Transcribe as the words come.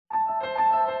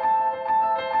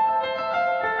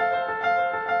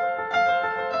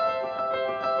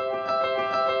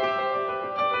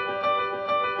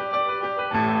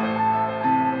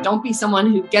Don't be someone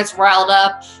who gets riled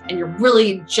up and you're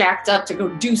really jacked up to go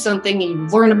do something and you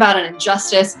learn about an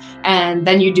injustice and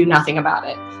then you do nothing about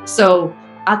it. So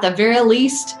at the very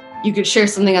least, you could share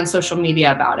something on social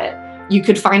media about it. You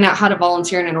could find out how to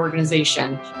volunteer in an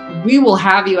organization. We will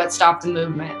have you at Stop the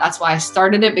Movement. That's why I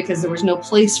started it, because there was no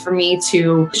place for me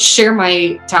to share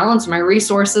my talents, my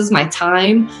resources, my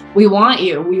time. We want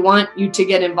you. We want you to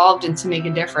get involved and to make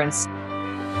a difference.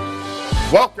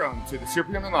 Welcome to the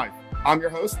Superhuman Life. I'm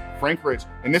your host, Frank Rich,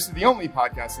 and this is the only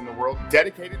podcast in the world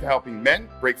dedicated to helping men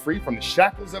break free from the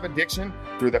shackles of addiction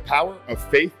through the power of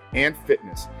faith and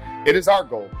fitness. It is our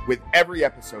goal with every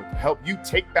episode to help you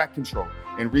take back control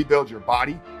and rebuild your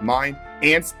body, mind,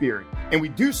 and spirit. And we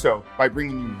do so by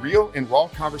bringing you real and raw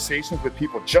conversations with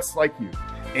people just like you,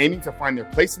 aiming to find their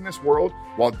place in this world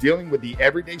while dealing with the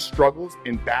everyday struggles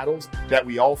and battles that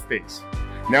we all face.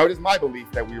 Now, it is my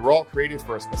belief that we were all created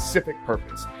for a specific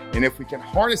purpose. And if we can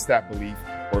harness that belief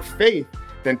or faith,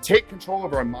 then take control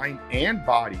of our mind and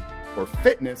body, or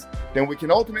fitness, then we can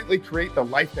ultimately create the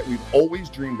life that we've always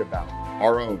dreamed about,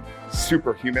 our own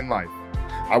superhuman life.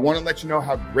 I want to let you know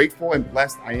how grateful and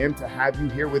blessed I am to have you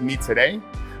here with me today.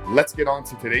 Let's get on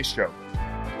to today's show.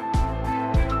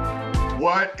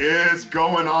 What is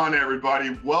going on,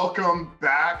 everybody? Welcome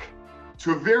back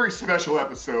to a very special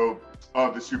episode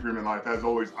of the Superhuman Life. As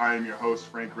always, I am your host,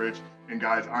 Frank Rich. And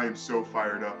guys, I am so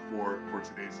fired up for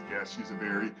today's guest. She's a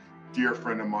very dear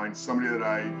friend of mine, somebody that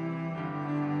I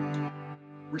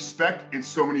respect in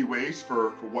so many ways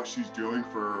for what she's doing,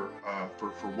 for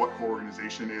what her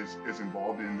organization is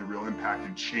involved in, the real impact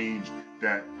and change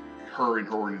that her and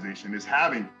her organization is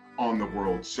having on the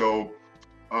world. So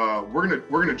we're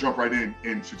gonna jump right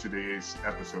into today's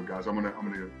episode, guys. I'm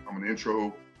gonna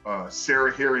intro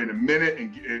Sara here in a minute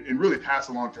and really pass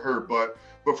along to her. But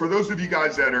for those of you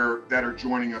guys that are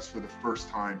joining us for the first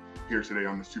time here today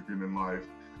on the Superhuman Life,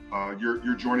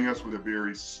 you're joining us with a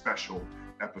very special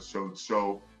episode.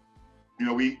 So, you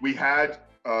know, we had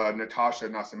Natasha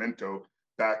Nascimento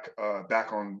back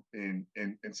on in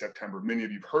September. Many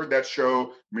of you have heard that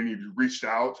show. Many of you reached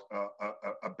out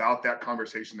about that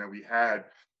conversation that we had.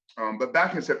 But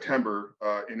back in September,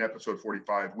 in episode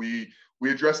 45, we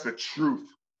addressed the truth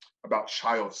about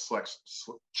child sex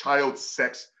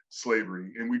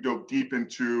slavery, and we dove deep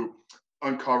into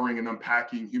uncovering and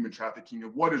unpacking human trafficking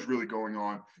and what is really going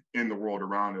on in the world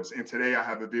around us. And today I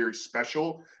have a very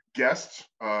special guest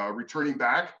returning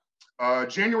back.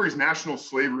 January is National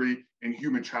Slavery and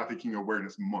Human Trafficking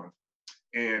Awareness Month.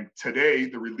 And today,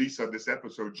 the release of this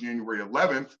episode, January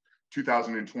 11th,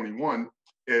 2021,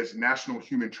 is National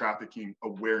Human Trafficking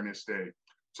Awareness Day.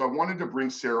 So I wanted to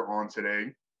bring Sara on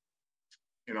today,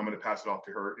 and I'm going to pass it off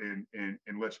to her and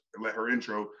let her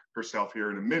intro herself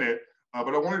here in a minute.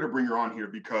 But I wanted to bring her on here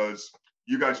because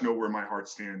you guys know where my heart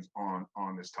stands on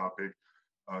this topic.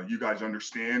 You guys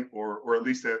understand, or at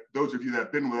least that those of you that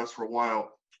have been with us for a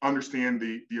while understand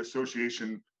the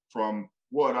association from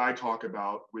what I talk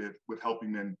about with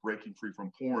helping men breaking free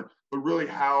from porn, but really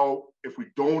how, if we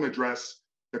don't address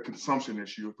the consumption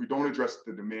issue, if we don't address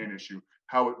the demand issue,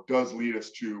 how it does lead us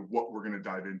to what we're going to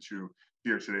dive into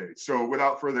here today. So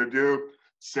without further ado,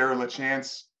 Sara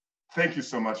LaChance, thank you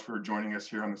so much for joining us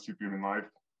here on the Superhuman Life.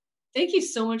 Thank you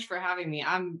so much for having me.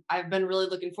 I've been really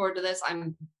looking forward to this.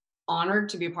 I'm honored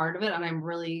to be a part of it, and I'm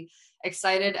really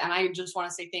excited. And I just want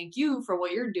to say thank you for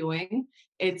what you're doing.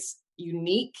 It's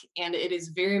unique and it is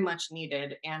very much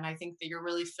needed. And I think that you're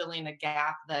really filling a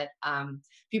gap that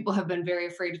people have been very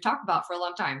afraid to talk about for a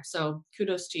long time. So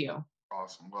kudos to you.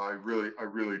 Awesome. Well, I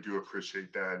really do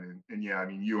appreciate that. And yeah, I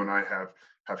mean, you and I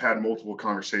have had multiple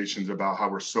conversations about how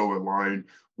we're so aligned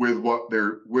with what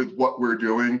we're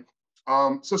doing.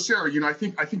 So Sara, you know, I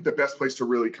think the best place to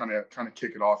really kind of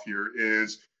kick it off here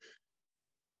is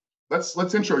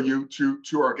let's intro you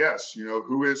to our guests. You know,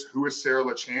 who is Sara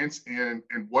LaChance, and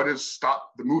what is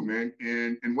Stop the Movement,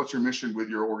 and what's your mission with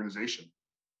your organization?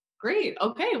 Great.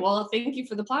 Okay. Well, thank you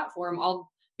for the platform.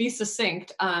 I'll be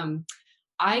succinct.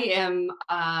 I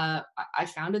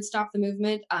founded Stop the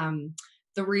Movement.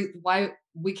 Why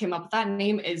we came up with that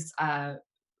name is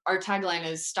our tagline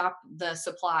is stop the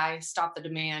supply, stop the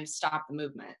demand, stop the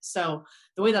movement. So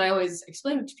the way that I always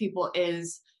explain it to people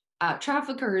is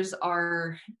traffickers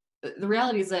are, the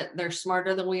reality is that they're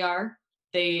smarter than we are.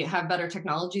 They have better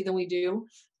technology than we do.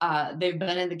 They've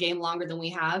been in the game longer than we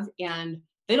have, and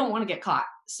they don't want to get caught.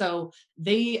 So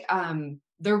they're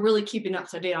really keeping up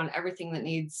to date on everything that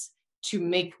needs to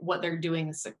make what they're doing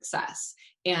a success.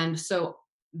 And so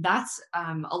that's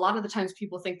a lot of the times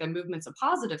people think that movement's a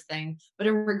positive thing, but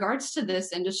in regards to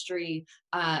this industry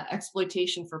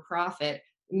exploitation for profit,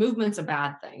 movement's a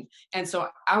bad thing. And so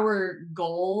our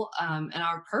goal and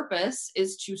our purpose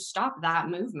is to stop that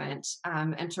movement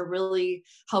and to really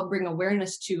help bring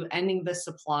awareness to ending the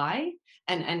supply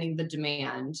and ending the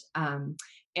demand.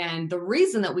 And the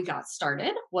reason that we got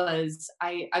started was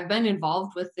I've been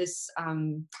involved with this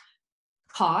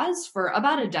cause for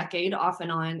about a decade off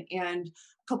and on. And a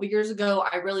couple years ago,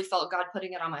 I really felt God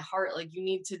putting it on my heart, like, you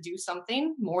need to do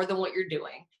something more than what you're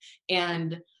doing.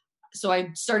 And so I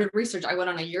started research. I went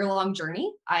on a year-long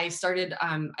journey. I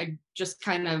just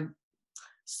kind of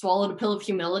swallowed a pill of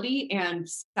humility and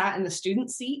sat in the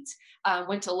student seat,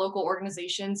 went to local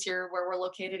organizations here where we're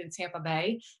located in Tampa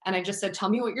Bay. And I just said, tell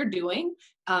me what you're doing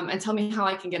and tell me how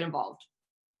I can get involved.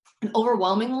 And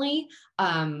overwhelmingly,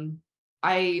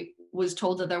 I was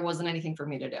told that there wasn't anything for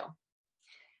me to do.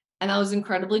 And that was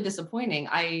incredibly disappointing.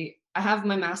 I have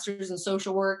my master's in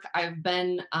social work. I've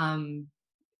been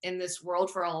in this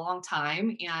world for a long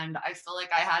time, and I feel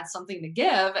like I had something to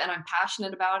give, and I'm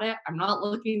passionate about it. I'm not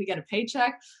looking to get a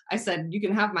paycheck. I said, you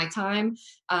can have my time.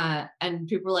 And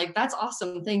people were like, that's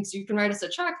awesome. Thanks. You can write us a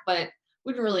check, but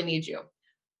we don't really need you.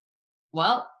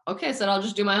 Well, okay. I said, I'll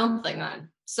just do my own thing then.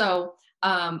 So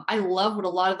I love what a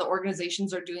lot of the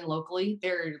organizations are doing locally.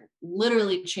 They're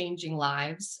literally changing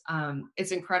lives.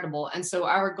 It's incredible. And so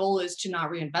our goal is to not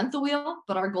reinvent the wheel,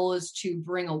 but our goal is to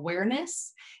bring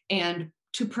awareness and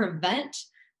to prevent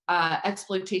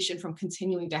exploitation from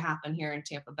continuing to happen here in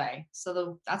Tampa Bay.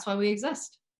 So that's why we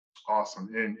exist. Awesome.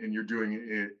 And you're doing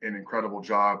an incredible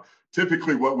job.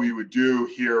 Typically what we would do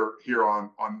here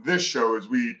on this show is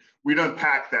we'd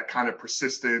unpack that kind of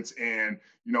persistence and,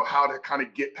 how to kind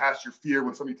of get past your fear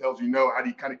when somebody tells you no. How do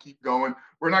you kind of keep going?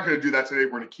 We're not going to do that today.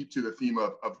 We're going to keep to the theme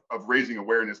of raising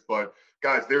awareness. But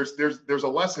guys, there's a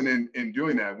lesson in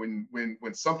doing that. When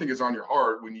something is on your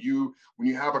heart, when you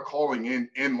have a calling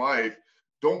in life,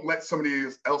 don't let somebody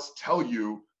else tell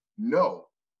you no.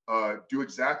 Do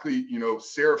exactly,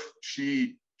 Sarah,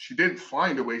 she didn't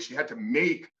find a way. She had to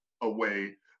make a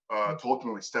way to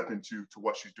ultimately step into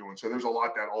what she's doing. So there's a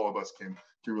lot that all of us can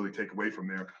really take away from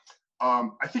there.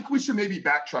 I think we should maybe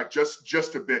backtrack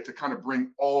just a bit to kind of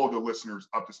bring all the listeners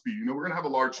up to speed. We're going to have a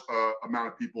large amount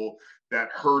of people that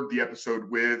heard the episode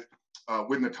with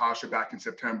Natasha back in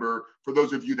September. For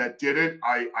those of you that didn't,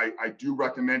 I do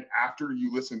recommend after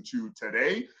you listen to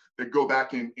today that go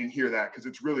back and hear that, because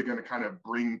it's really going to kind of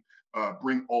bring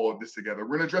all of this together.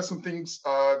 We're going to address some things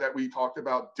that we talked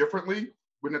about differently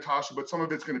with Natasha, but some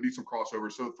of it's going to be some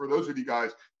crossover. So for those of you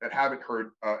guys that haven't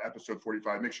heard episode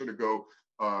 45, make sure to go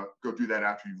do that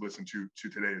after you've listened to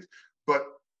today's. But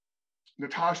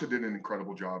Natasha did an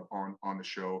incredible job on the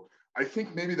show. I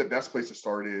think maybe the best place to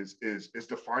start is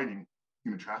defining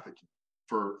human trafficking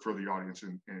for the audience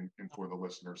and for the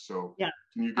listeners. So yeah,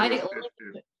 can you give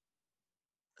us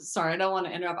Sorry, I don't want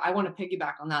to interrupt. I want to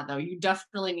piggyback on that though. You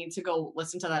definitely need to go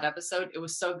listen to that episode. It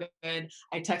was so good.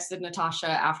 I texted Natasha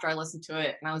after I listened to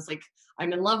it and I was like,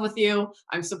 I'm in love with you.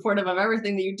 I'm supportive of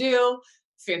everything that you do.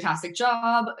 Fantastic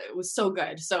job. It was so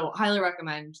good. So highly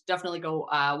recommend. Definitely go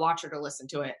watch it or listen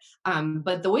to it.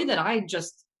 But the way that I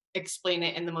just explain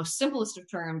it in the most simplest of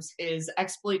terms is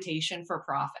exploitation for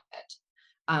profit.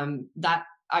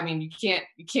 You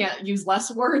can't use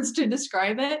less words to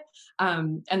describe it.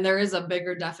 And there is a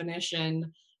bigger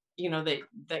definition,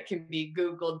 that can be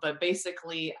Googled, but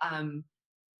basically,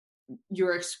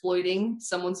 you're exploiting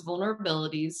someone's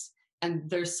vulnerabilities and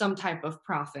there's some type of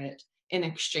profit in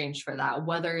exchange for that,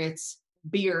 whether it's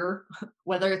beer,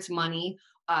 whether it's money,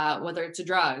 whether it's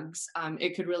drugs.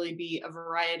 It could really be a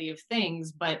variety of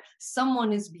things, but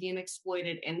someone is being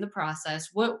exploited in the process.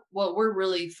 What we're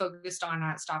really focused on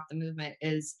at Stop the Movement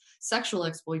is sexual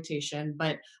exploitation,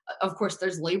 but of course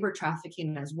there's labor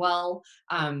trafficking as well.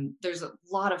 There's a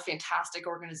lot of fantastic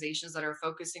organizations that are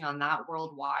focusing on that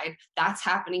worldwide. That's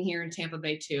happening here in Tampa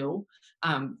Bay too.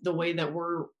 The way that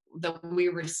we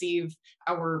receive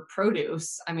our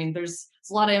produce. I mean, there's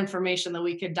a lot of information that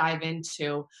we could dive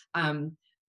into.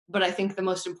 But I think the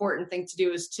most important thing to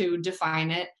do is to define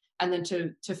it and then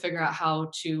to figure out how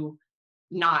to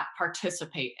not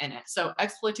participate in it. So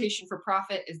exploitation for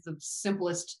profit is the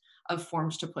simplest of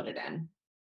forms to put it in.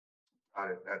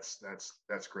 Got it.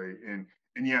 That's great. And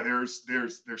yeah, there's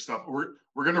stuff. We're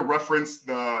going to reference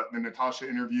the Natasha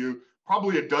interview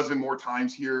probably a dozen more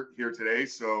times here today.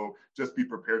 So just be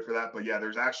prepared for that. But yeah,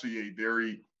 there's actually a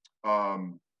very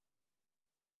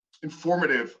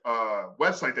informative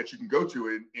website that you can go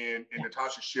to, and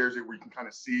Natasha shares it where you can kind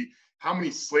of see how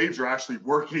many slaves are actually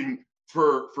working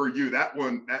for you. That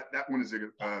one is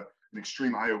an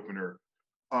extreme eye opener.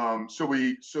 So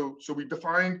we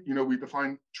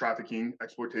define trafficking,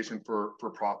 exploitation for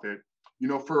profit.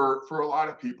 for a lot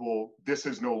of people, this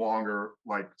is no longer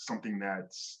like something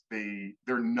that's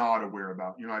they're not aware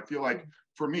about. I feel like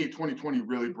for me, 2020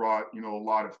 really brought, a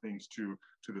lot of things to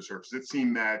the surface. It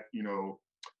seemed that,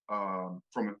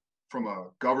 from a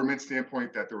government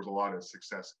standpoint, that there was a lot of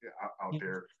success out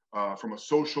there. From a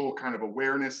social kind of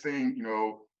awareness thing,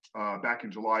 back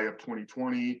in July of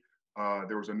 2020,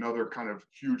 there was another kind of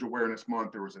huge awareness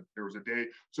month. There was a day.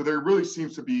 So there really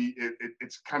seems to be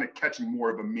it's kind of catching more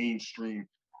of a mainstream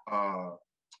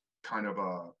kind of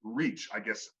a reach, I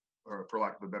guess, for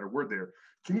lack of a better word there.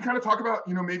 Can you kind of talk about,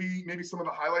 maybe some of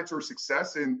the highlights or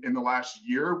success in the last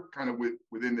year, kind of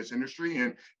within this industry,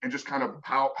 and just kind of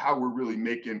how we're really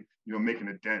making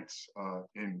a dent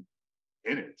in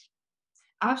it?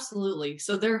 Absolutely.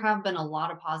 So there have been a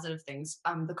lot of positive things.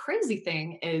 The crazy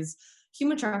thing is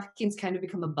human trafficking's kind of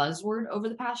become a buzzword over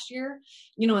the past year,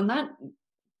 and that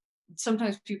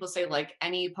sometimes people say like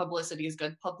any publicity is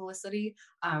good publicity.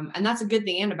 And that's a good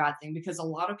thing and a bad thing, because a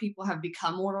lot of people have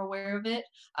become more aware of it.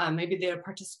 Maybe they have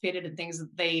participated in things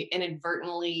that they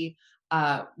inadvertently,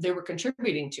 they were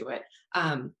contributing to it.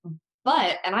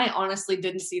 But, and I honestly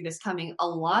didn't see this coming, a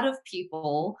lot of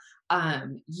people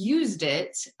used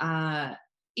it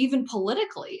even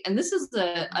politically. And this is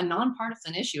a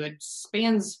nonpartisan issue. It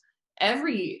spans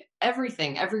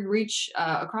everything, every reach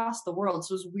across the world.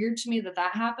 So it was weird to me that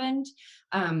happened.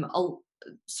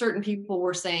 Certain people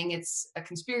were saying it's a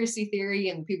conspiracy theory,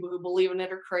 and people who believe in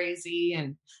it are crazy,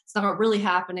 and it's not really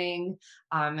happening.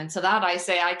 And to that, I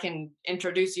say I can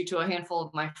introduce you to a handful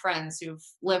of my friends who've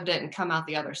lived it and come out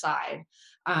the other side.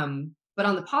 But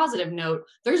on the positive note,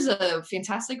 there's a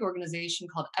fantastic organization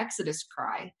called Exodus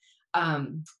Cry.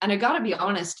 And I got to be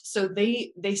honest, so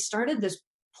they started this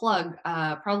plug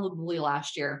probably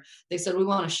last year. They said, we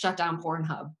want to shut down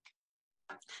Pornhub.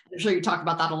 I'm sure you talk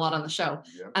about that a lot on the show.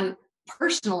 Yeah. And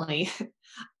personally,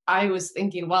 I was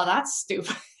thinking, well, that's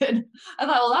stupid. I thought,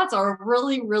 well, that's a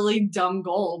really, really dumb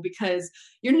goal, because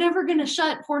you're never going to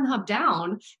shut Pornhub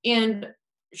down. And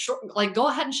go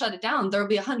ahead and shut it down. There'll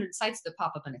be 100 sites that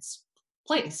pop up in its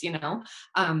place.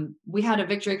 We had a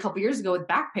victory a couple years ago with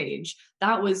Backpage.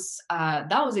 That was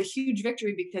a huge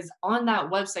victory, because on that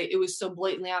website, it was so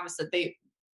blatantly obvious that they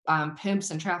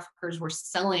pimps and traffickers were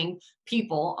selling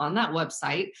people on that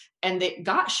website, and they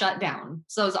got shut down.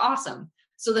 So it was awesome.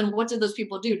 So then what did those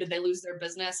people do? Did they lose their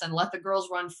business and let the girls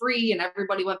run free and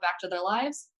everybody went back to their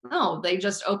lives? No, they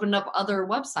just opened up other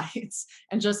websites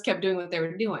and just kept doing what they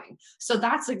were doing. So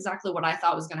that's exactly what I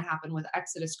thought was going to happen with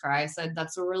Exodus Cry. I said,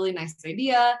 that's a really nice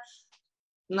idea,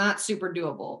 not super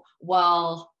doable.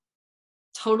 Well,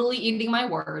 totally eating my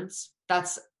words.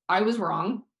 I was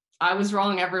wrong. I was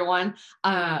wrong, everyone.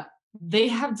 They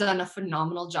have done a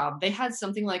phenomenal job. They had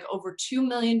something like over 2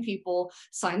 million people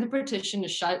sign the petition to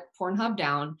shut Pornhub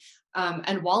down.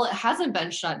 And while it hasn't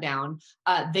been shut down,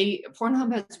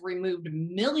 Pornhub has removed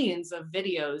millions of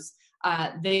videos.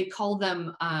 They call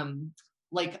them I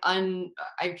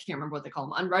can't remember what they call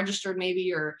them, unregistered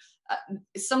maybe, or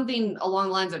something along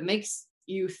the lines that makes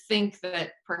you think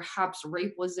that perhaps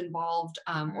rape was involved,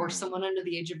 or someone under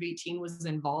the age of 18 was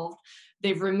involved.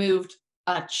 They've removed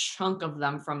a chunk of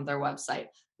them from their website.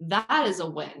 That is a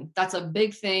win. That's a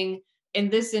big thing in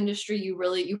this industry.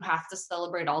 You have to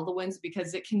celebrate all the wins,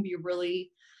 because it can be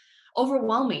really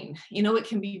overwhelming. It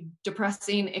can be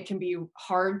depressing. It can be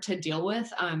hard to deal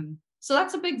with. So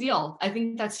that's a big deal. I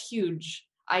think that's huge.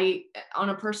 On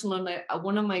a personal note,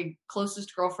 one of my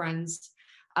closest girlfriends,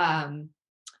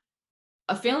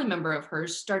 a family member of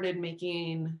hers started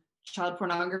making child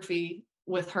pornography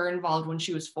with her involved when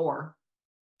she was 4.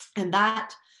 And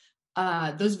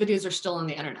those videos are still on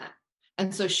the internet.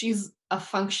 And so she's a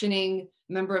functioning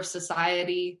member of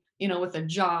society, with a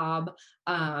job.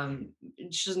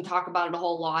 She doesn't talk about it a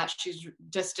whole lot. She's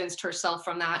distanced herself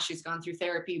from that. She's gone through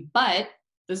therapy, but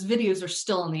those videos are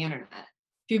still on the internet.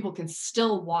 People can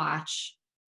still watch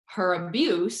her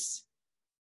abuse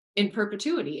in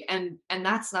perpetuity. And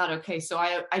that's not okay. So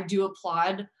I do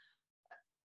applaud,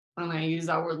 and I use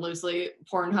that word loosely,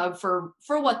 Pornhub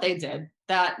for what they did.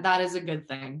 That is a good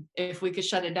thing. If we could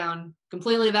shut it down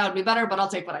completely, that would be better, but I'll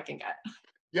take what I can get.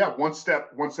 Yeah, one step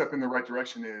in the right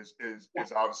direction is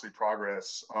obviously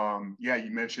progress. You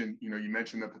mentioned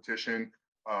the petition.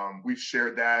 We've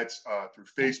shared that through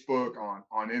Facebook,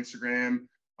 on Instagram.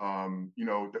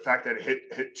 The fact that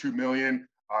it hit 2 million.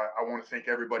 I want to thank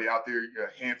everybody out there.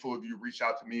 A handful of you reached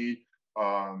out to me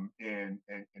and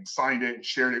signed it and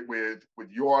shared it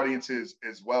with your audiences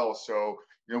as well. So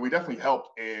we definitely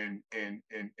helped in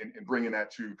bringing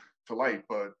that to light.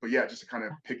 But yeah, just to kind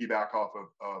of piggyback off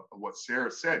of what Sara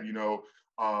said,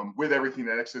 with everything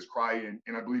that Exodus Cry,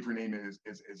 and I believe her name is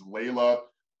Layla.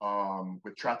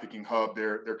 with Trafficking Hub.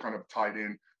 They're kind of tied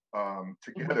in Mhm.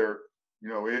 together.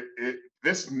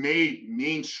 This made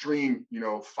mainstream,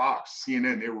 Fox,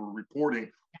 CNN, they were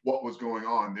reporting what was going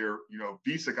on.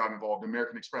 Visa got involved.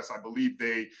 American Express, I believe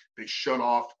they shut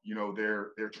off,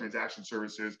 their transaction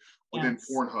services within Yes.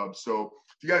 Pornhub. So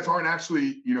if you guys aren't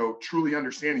actually, truly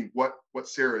understanding what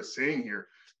Sara is saying here,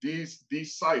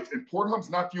 these sites, and Pornhub's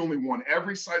not the only one.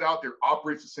 Every site out there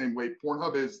operates the same way.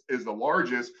 Pornhub is the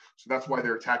largest, so that's why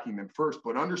they're attacking them first.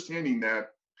 But understanding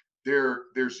that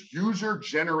there's user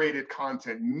generated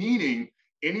content, meaning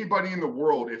anybody in the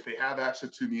world, if they have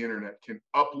access to the internet, can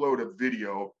upload a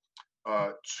video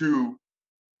to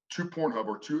Pornhub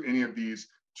or to any of these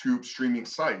tube streaming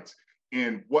sites.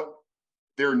 And what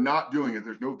they're not doing is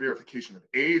there's no verification of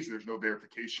age, there's no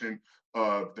verification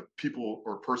of the people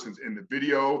or persons in the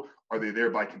video. Are they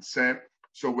there by consent?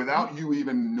 So without you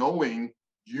even knowing,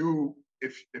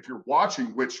 if you're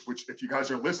watching, which if you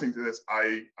guys are listening to this,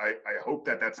 I hope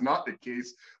that that's not the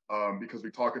case, because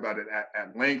we talk about it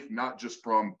at length, not just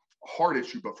from a heart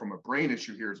issue, but from a brain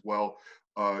issue here as well.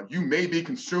 You may be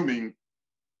consuming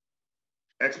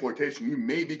exploitation. You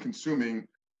may be consuming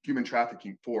human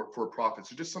trafficking for profit.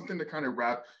 So just something to kind of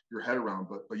wrap your head around.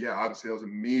 But yeah, obviously that was a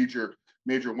major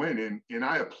win, and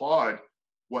I applaud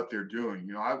what they're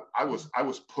doing. I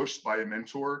was pushed by a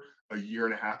mentor a year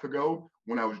and a half ago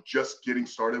when I was just getting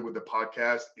started with the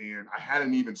podcast, and I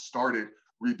hadn't even started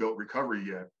Rebuilt Recovery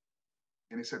yet.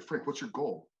 And he said, Frank, what's your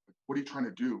goal? What are you trying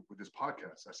to do with this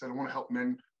podcast? I said, I want to help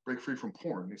men break free from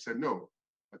porn. And he said, no.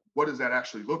 Like, what does that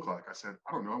actually look like? I said,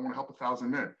 I don't know. I want to help 1,000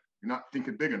 men. You're not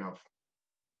thinking big enough.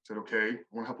 I said, okay, I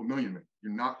want to help 1 million men.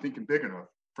 You're not thinking big enough.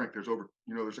 Frank, there's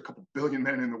a couple billion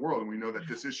men in the world, and we know that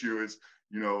this issue is,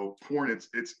 porn. It's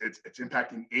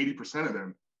impacting 80% of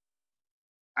them.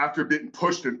 After being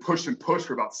pushed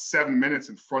for about 7 minutes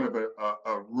in front of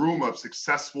a room of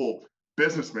successful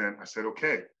businessmen, I said,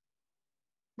 okay,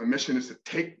 my mission is to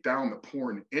take down the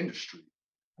porn industry.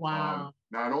 Wow.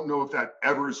 Now, I don't know if that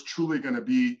ever is truly going to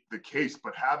be the case,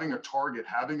 but having a target,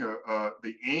 having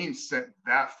the aim set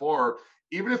that far,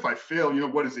 even if I fail,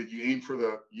 what is it? You aim for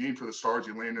the stars,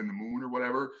 you land in the moon or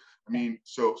whatever. I mean,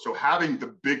 so having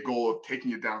the big goal of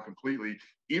taking it down completely,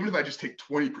 even if I just take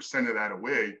 20% of that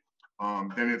away,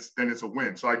 then it's a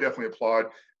win. So I definitely applaud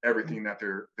everything that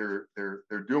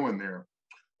they're doing there.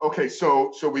 Okay,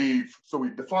 so we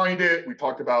defined it. We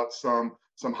talked about some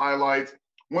highlights.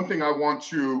 One thing I want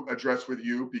to address with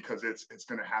you, because it's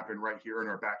going to happen right here in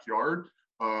our backyard,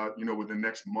 within the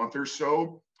next month or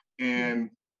so, and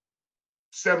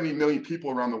 70 million people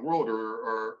around the world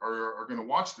are going to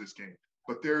watch this game.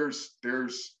 But there's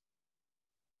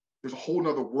a whole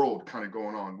nother world kind of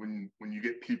going on when you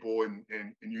get people and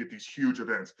you get these huge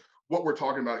events. What we're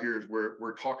talking about here is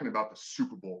we're talking about the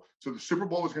Super Bowl. So the Super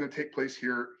Bowl is going to take place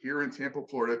here in Tampa,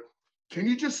 Florida. Can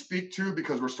you just speak to,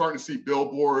 because we're starting to see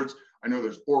billboards, I know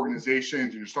there's organizations,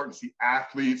 and you're starting to see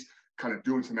athletes kind of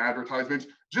doing some advertisements.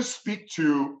 Just speak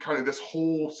to kind of this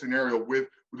whole scenario with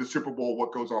the Super Bowl,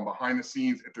 what goes on behind the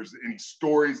scenes, if there's any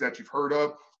stories that you've heard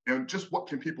of, and just what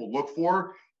can people look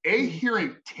for. Here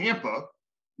in Tampa,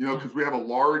 because we have a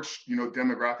large,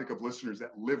 demographic of listeners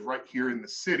that live right here in the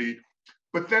city,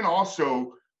 but then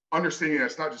also understanding that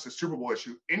it's not just a Super Bowl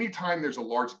issue. Anytime there's a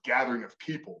large gathering of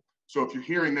people. So if you're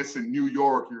hearing this in New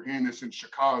York, you're hearing this in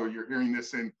Chicago, you're hearing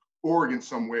this in Oregon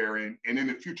somewhere, and in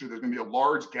the future, there's going to be a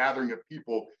large gathering of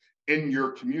people in your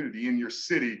community, in your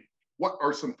city. What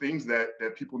are some things that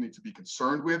people need to be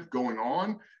concerned with going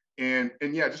on? And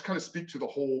yeah, just kind of speak to the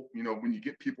whole, when you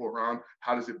get people around,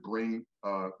 how does it bring,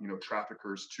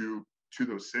 traffickers to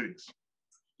those cities?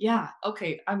 Yeah.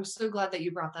 Okay. I'm so glad that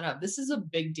you brought that up. This is a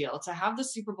big deal. To have the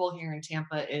Super Bowl here in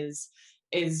Tampa is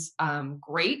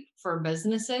great for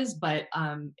businesses, but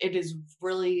it is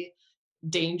really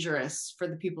dangerous for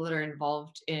the people that are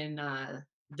involved in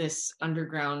this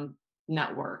underground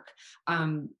network.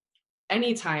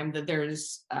 Anytime that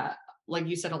there's, like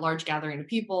you said, a large gathering of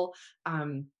people,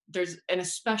 and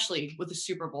especially with the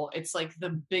Super Bowl, it's like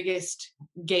the biggest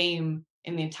game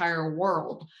in the entire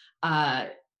world.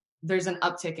 There's an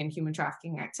uptick in human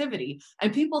trafficking activity,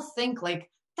 and people think like,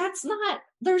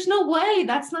 there's no way,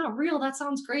 that's not real, that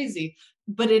sounds crazy,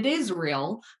 but it is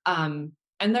real.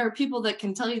 And there are people that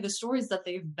can tell you the stories that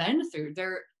they've been through.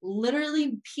 They're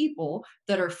literally people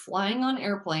that are flying on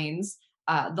airplanes.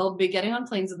 They'll be getting on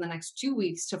planes in the next 2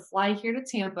 weeks to fly here to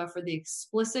Tampa for the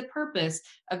explicit purpose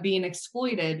of being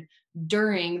exploited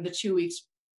during the 2 weeks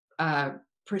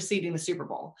preceding the Super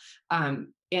Bowl. And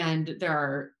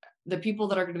the people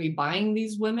that are going to be buying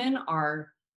these women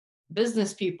are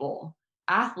business people,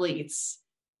 athletes,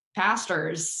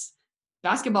 pastors,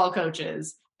 basketball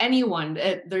coaches, anyone.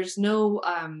 There's no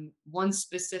one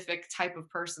specific type of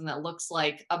person that looks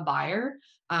like a buyer.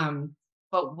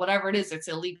 But whatever it is, it's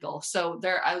illegal. So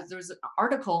there's an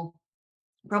article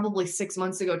probably 6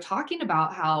 months ago talking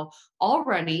about how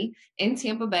already in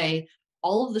Tampa Bay,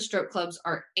 all of the strip clubs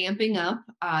are amping up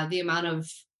the amount of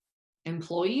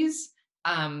employees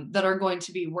that are going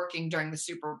to be working during the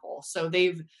Super Bowl. So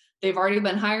they've already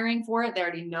been hiring for it. They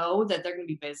already know that they're going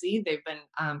to be busy. They've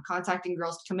been contacting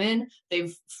girls to come in.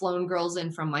 They've flown girls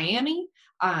in from Miami,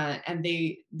 and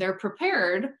they're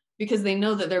prepared because they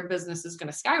know that their business is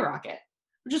going to skyrocket,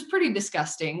 which is pretty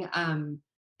disgusting.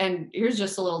 And here's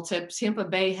just a little tip. Tampa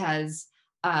Bay has,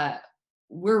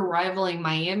 we're rivaling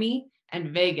Miami and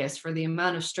Vegas for the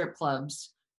amount of strip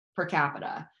clubs per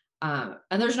capita. And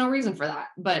there's no reason for that.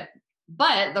 But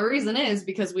the reason is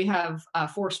because we have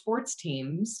 4 sports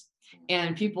teams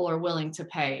and people are willing to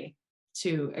pay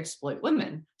to exploit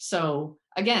women. So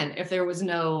again, if there was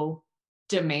no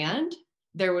demand,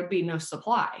 there would be no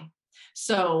supply.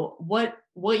 So what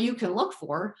you can look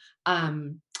for,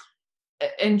 and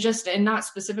not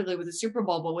specifically with the Super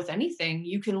Bowl, but with anything,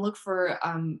 you can look for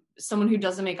someone who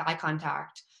doesn't make eye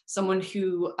contact, someone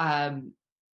who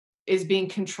is being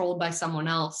controlled by someone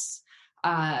else,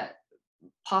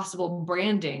 possible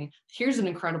branding. Here's an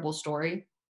incredible story.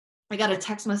 I got a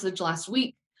text message last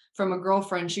week from a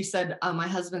girlfriend. She said, my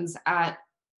husband's at,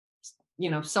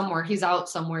 somewhere, he's out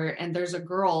somewhere, and there's a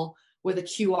girl with a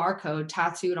QR code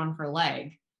tattooed on her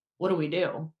leg. What do we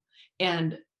do?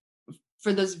 And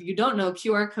for those of you who don't know,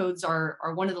 QR codes are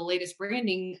one of the latest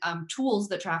branding tools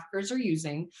that traffickers are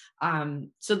using,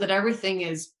 so that everything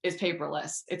is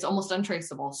paperless. It's almost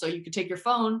untraceable. So you could take your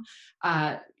phone,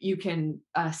 you can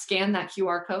scan that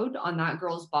QR code on that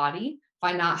girl's body,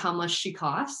 find out how much she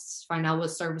costs, find out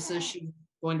what services she's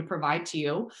going to provide to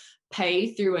you,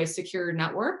 pay through a secure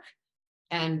network,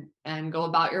 and go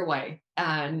about your way.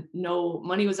 And no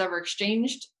money was ever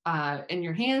exchanged in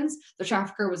your hands. The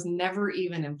trafficker was never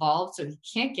even involved, so he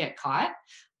can't get caught.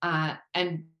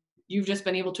 And you've just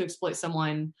been able to exploit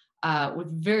someone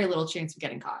with very little chance of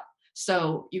getting caught.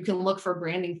 So you can look for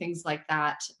branding, things like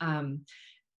that.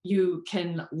 You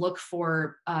can look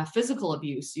for physical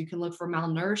abuse. You can look for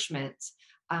malnourishment.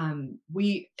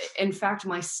 In fact,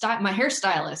 my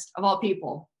hairstylist of all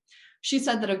people, she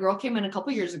said that a girl came in a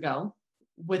couple years ago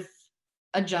with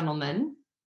a gentleman,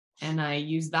 and I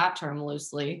use that term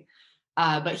loosely,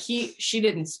 but she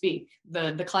didn't speak.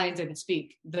 The client didn't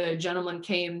speak. The gentleman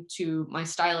came to my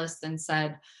stylist and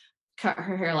said, cut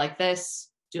her hair like this,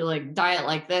 dye it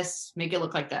like this, make it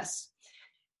look like this.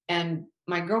 And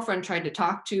my girlfriend tried to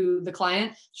talk to the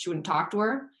client. She wouldn't talk to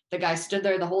her. The guy stood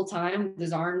there the whole time with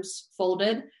his arms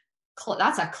folded.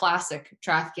 That's a classic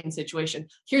trafficking situation.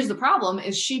 Here's the problem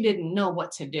is she didn't know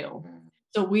what to do.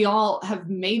 So we all have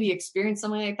maybe experienced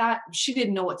something like that. She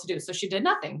didn't know what to do. So she did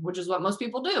nothing, which is what most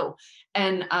people do.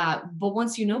 And, but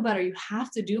once you know better, you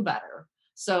have to do better.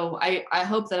 So I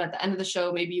hope that at the end of the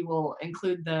show, maybe you will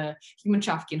include the human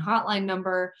trafficking hotline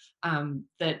number,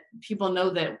 that people know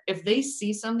that if they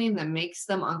see something that makes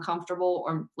them uncomfortable,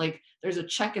 or like there's a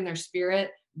check in their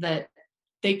spirit, that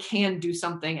they can do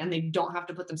something and they don't have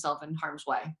to put themselves in harm's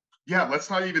way. Yeah, let's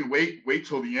not even wait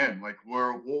till the end. Like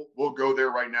we'll go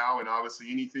there right now. And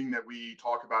obviously anything that we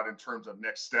talk about in terms of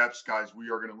next steps, guys,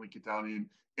 we are going to link it down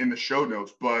in the show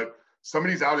notes. But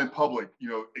somebody's out in public,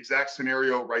 exact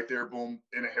scenario right there, boom,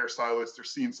 in a hairstylist, they're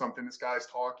seeing something, this guy's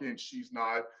talking, she's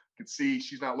not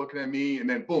looking at me, and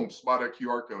then boom, spot a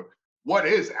QR code. What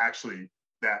is actually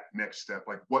that next step?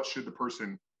 Like, what should the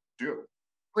person do?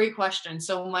 Great question.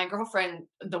 So my girlfriend,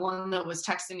 the one that was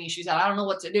texting me, she said, I don't know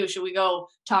what to do. Should we go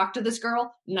talk to this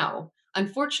girl? No.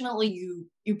 Unfortunately,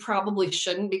 you probably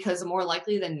shouldn't, because more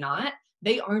likely than not,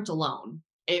 they aren't alone.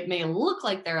 It may look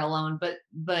like they're alone,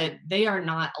 but they are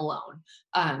not alone.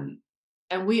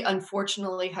 And we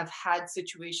unfortunately have had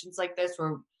situations like this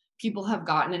where people have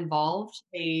gotten involved.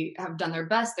 They have done their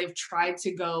best. They've tried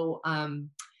to go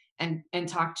and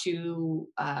talk to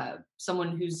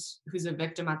someone who's a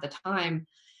victim at the time.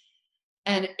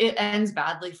 And it ends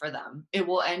badly for them. It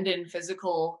will end in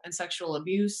physical and sexual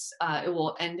abuse. It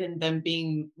will end in them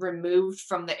being removed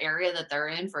from the area that they're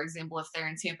in. For example, if they're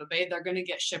in Tampa Bay, they're going to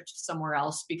get shipped somewhere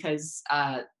else, because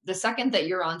the second that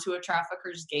you're onto a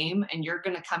trafficker's game and you're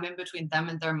going to come in between them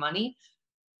and their money,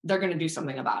 they're going to do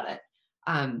something about it.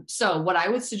 So what I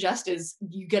would suggest is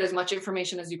you get as much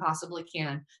information as you possibly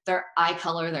can. Their eye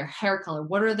color, their hair color,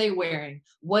 what are they wearing?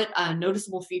 What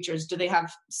noticeable features? Do they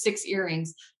have 6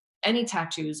 earrings? Any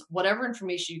tattoos? Whatever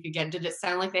information you could get. Did it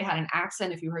sound like they had an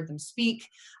accent if you heard them speak?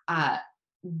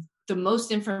 The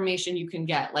most information you can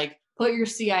get, like put your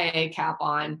CIA cap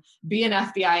on, be an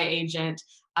FBI agent,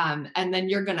 And then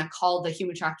you're going to call the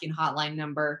human trafficking hotline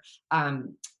number.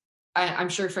 I'm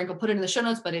sure Frank will put it in the show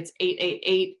notes, but it's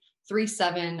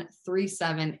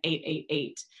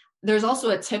 888-373-7888. There's also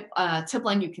a tip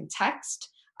line you can text,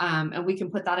 and we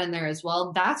can put that in there as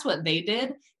well. That's what they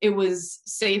did. It was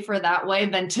safer that way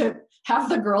than to have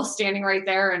the girl standing right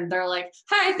there and they're like,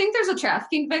 "Hi, I think there's a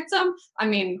trafficking victim." I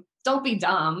mean, don't be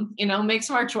dumb, make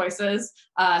smart choices.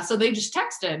 So they just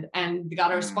texted and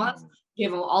got a response,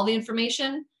 gave them all the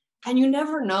information. And you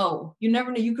never know.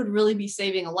 You could really be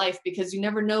saving a life, because you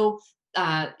never know,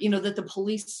 that the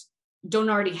police don't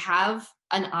already have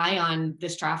an eye on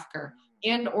this trafficker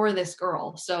and or this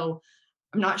girl. So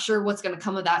I'm not sure what's going to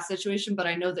come of that situation, but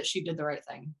I know that she did the right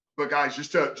thing. But guys,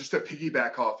 just to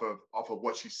piggyback off of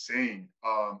what she's saying,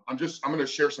 I'm going to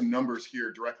share some numbers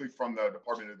here directly from the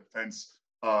Department of Defense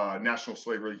National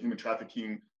Slavery Human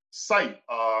Trafficking site.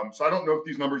 So I don't know if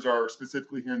these numbers are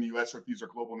specifically here in the U.S. or if these are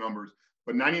global numbers,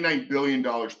 but $99 billion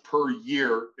per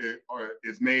year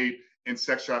is made in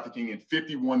sex trafficking, and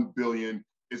 $51 billion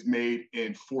is made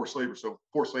in forced labor. So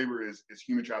forced labor is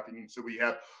human trafficking. So we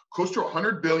have close to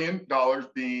 $100 billion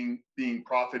being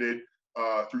profited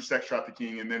through sex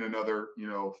trafficking, and then another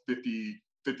 50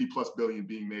 plus billion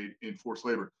being made in forced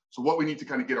labor. So what we need to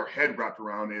kind of get our head wrapped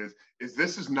around is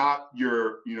this is not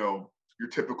your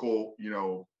typical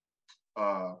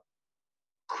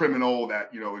criminal that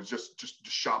is just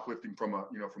shoplifting from a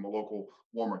local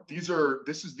Walmart.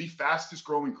 This is the fastest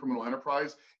growing criminal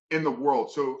enterprise in the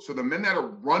world. So the men that are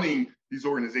running these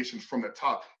organizations from the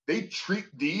top, they treat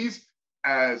these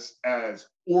as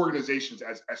organizations,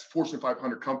 as Fortune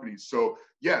 500 companies. So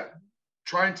yeah,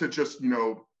 trying to just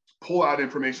pull out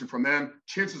information from them,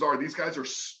 chances are these guys are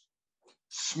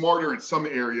smarter in some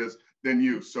areas than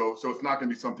you. So it's not going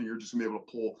to be something you're just going to be able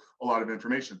to pull a lot of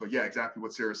information. But yeah, exactly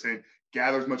what Sarah's saying.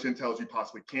 Gather as much intel as you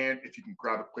possibly can. If you can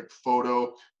grab a quick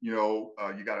photo, you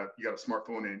got a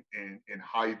smartphone and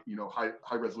high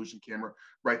resolution camera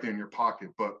right there in your pocket.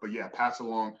 But yeah, pass it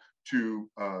along to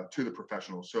the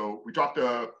professionals. So we dropped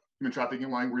a human trafficking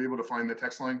line. Were you able to find the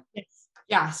text line? Yes.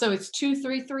 Yeah. So it's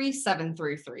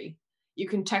 233-733. You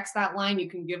can text that line. You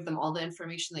can give them all the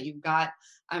information that you've got.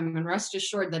 And rest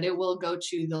assured that it will go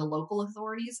to the local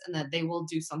authorities and that they will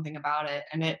do something about it.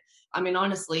 And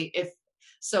honestly,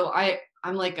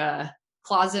 I'm like a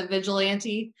closet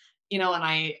vigilante, and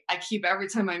I keep, every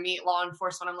time I meet law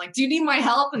enforcement, I'm like, "Do you need my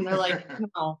help?" And they're like,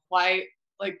 "No, why?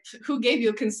 Like, who gave you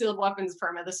a concealed weapons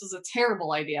permit? This is a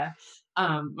terrible idea."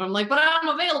 I'm like, "But I'm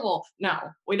available."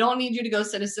 No, we don't need you to go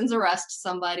citizens arrest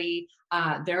somebody.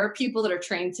 There are people that are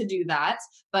trained to do that,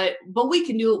 but we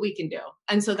can do what we can do.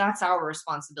 And so that's our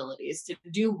responsibility, is to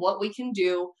do what we can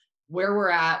do where we're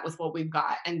at with what we've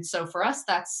got. And so for us,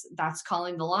 that's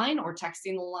calling the line or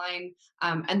texting the line.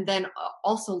 And then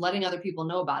also letting other people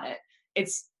know about it.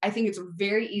 I think it's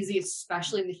very easy,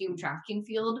 especially in the human trafficking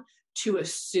field, to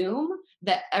assume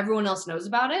that everyone else knows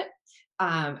about it.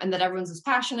 And that everyone's as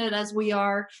passionate as we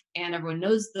are, and everyone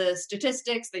knows the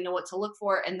statistics, they know what to look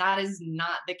for, and that is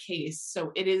not the case.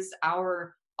 So it is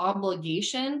our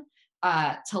obligation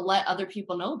to let other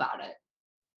people know about it.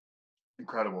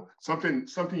 Incredible. Something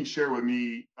you shared with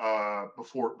me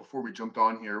before we jumped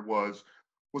on here was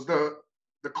the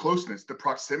closeness, the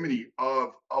proximity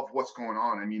of what's going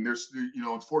on. I mean, there's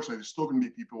unfortunately there's still going to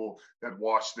be people that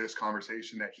watch this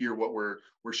conversation, that hear what we're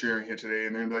sharing here today,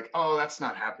 and they're like, "Oh, that's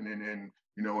not happening in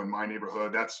my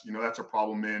neighborhood. That's a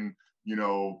problem in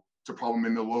it's a problem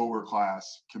in the lower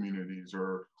class communities,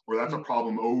 or that's a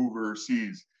problem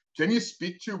overseas." Can you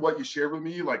speak to what you shared with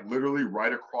me, like literally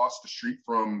right across the street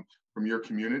from your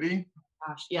community?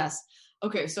 Gosh, yes.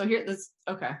 Okay, so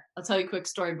I'll tell you a quick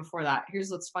story before that.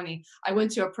 Here's what's funny. I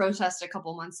went to a protest a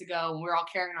couple months ago, and we were all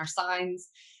carrying our signs.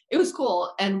 It was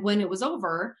cool. And when it was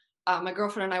over, my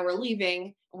girlfriend and I were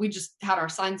leaving. We just had our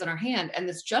signs in our hand, and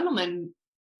this gentleman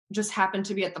just happened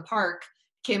to be at the park,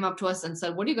 came up to us and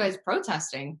said, "What are you guys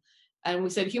protesting?" And we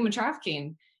said, "Human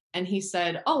trafficking." And he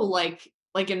said, "Oh, like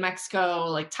in Mexico,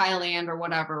 like Thailand or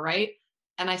whatever, right?"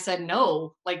 And I said,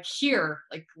 "No, like here,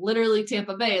 like literally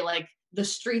Tampa Bay, like the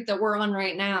street that we're on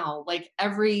right now, like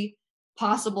every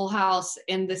possible house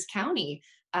in this county."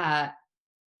 And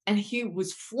he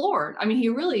was floored. I mean, he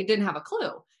really didn't have a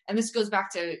clue. And this goes back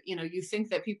to, you think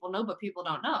that people know, but people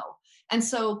don't know. And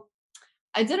so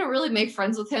I didn't really make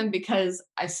friends with him because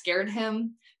I scared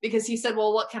him, because he said,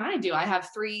 "Well, what can I do? I have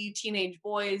 3 teenage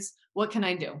boys. What can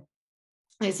I do?"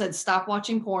 I said, "Stop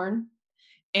watching porn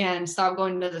and stop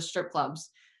going to the strip clubs."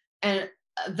 And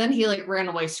then he ran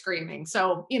away screaming.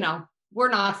 So, we're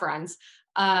not friends.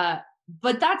 But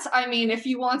if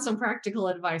you want some practical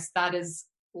advice, that is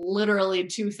literally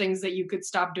 2 things that you could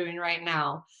stop doing right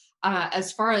now.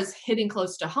 As far as hitting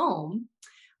close to home,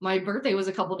 my birthday was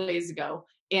a couple days ago,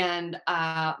 and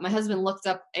my husband looked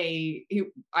up I'm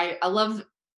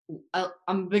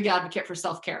a big advocate for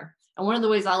self-care. And one of the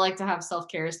ways I like to have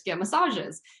self-care is to get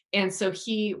massages. And so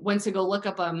he went to go look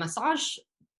up a massage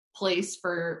place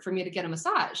for me to get a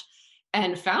massage,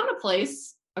 and found a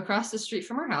place across the street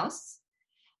from our house.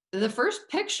 The first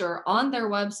picture on their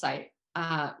website,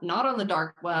 not on the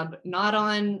dark web, not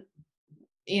on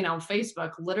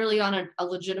Facebook, literally on a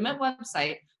legitimate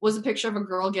website, was a picture of a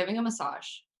girl giving a massage.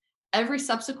 Every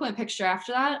subsequent picture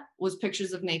after that was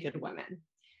pictures of naked women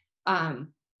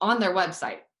on their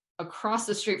website across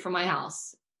the street from my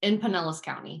house in Pinellas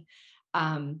County,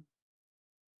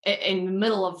 in the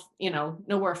middle of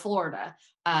nowhere, Florida.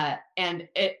 And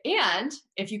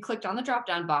if you clicked on the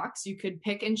drop-down box, you could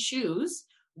pick and choose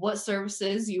what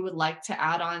services you would like to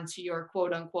add on to your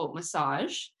quote unquote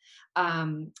massage.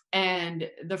 And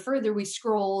the further we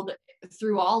scrolled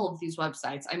through all of these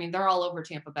websites, I mean, they're all over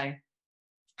Tampa Bay.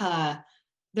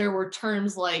 There were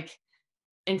terms like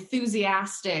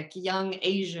enthusiastic young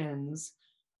Asians,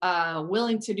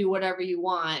 willing to do whatever you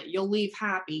want, you'll leave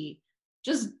happy,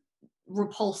 just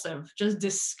repulsive, just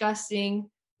disgusting,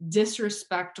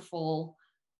 disrespectful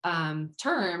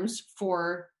terms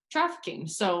for trafficking.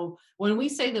 So when we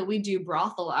say that we do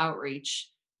brothel outreach,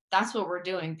 that's what we're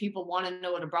doing. People want to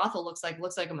know what a brothel looks like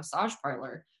a massage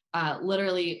parlor.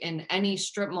 Literally in any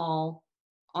strip mall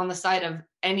on the side of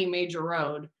any major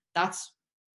road, that's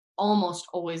almost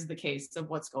always the case of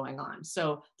what's going on.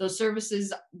 So those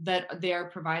services that they are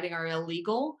providing are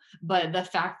illegal, but the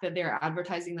fact that they're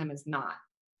advertising them is not.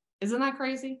 Isn't that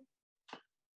crazy?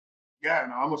 Yeah,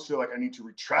 and I almost feel like I need to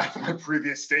retract my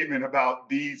previous statement about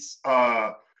these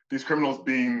criminals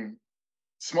being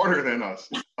smarter than us.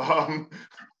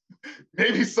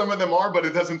 Maybe some of them are, but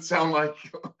it doesn't sound like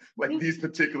these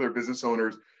particular business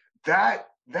owners. That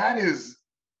is,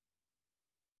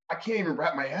 I can't even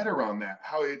wrap my head around that.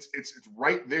 How it's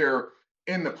right there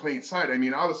in the plain sight. I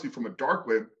mean, obviously from a dark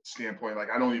web standpoint, like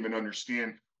I don't even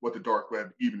understand what the dark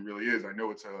web even really is. I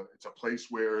know it's a place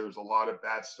where there's a lot of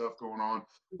bad stuff going on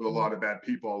with a lot of bad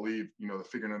people. I'll leave, the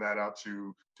figuring that out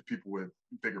to people with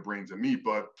bigger brains than me.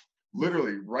 But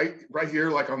literally right here,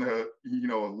 like on the,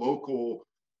 a local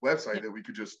website that we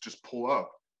could just pull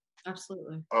up.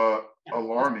 Absolutely.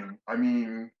 Alarming. I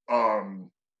mean,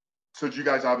 so did you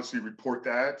guys obviously report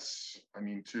that? I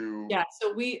mean, Yeah.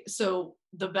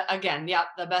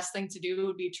 The best thing to do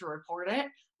would be to report it.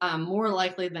 More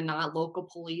likely than not, local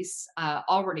police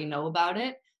already know about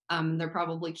it. They're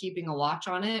probably keeping a watch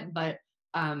on it, but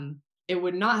it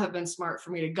would not have been smart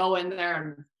for me to go in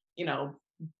there and,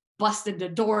 busted the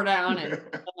door down and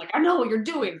like, I know what you're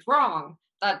doing, it's wrong.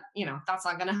 That, that's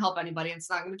not going to help anybody. It's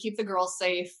not going to keep the girls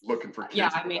safe. Looking for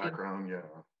kids in the background.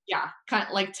 Yeah, kind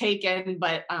of like Taken,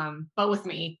 but with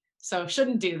me. So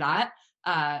shouldn't do that.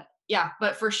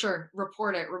 But for sure,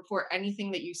 report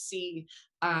anything that you see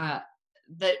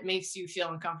that makes you feel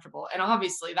uncomfortable. And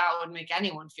obviously that would make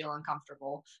anyone feel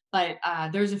uncomfortable. But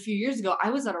there's a few years ago, I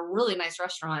was at a really nice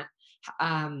restaurant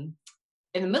in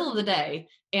the middle of the day,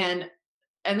 and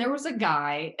there was a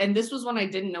guy, and this was when I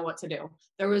didn't know what to do.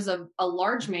 There was a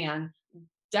large man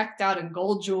decked out in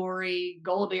gold jewelry,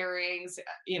 gold earrings,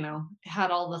 had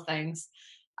all the things,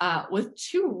 with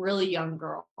two really young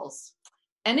girls.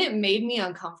 And it made me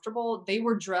uncomfortable. They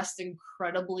were dressed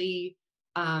incredibly,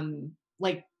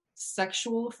 like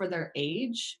sexual for their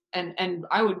age. And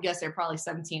I would guess they're probably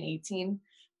 17, 18.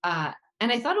 And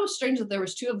I thought it was strange that there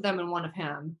was two of them and one of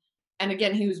him. And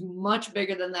again, he was much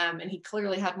bigger than them, and he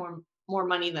clearly had more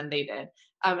money than they did.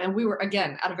 And we were,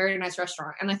 again, at a very nice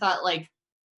restaurant. And I thought, like,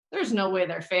 there's no way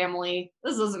they're family.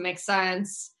 This doesn't make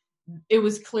sense. It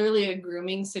was clearly a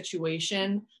grooming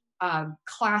situation.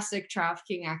 Classic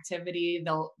trafficking activity.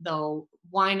 They'll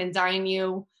wine and dine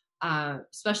you,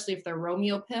 especially if they're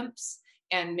Romeo pimps,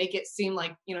 and make it seem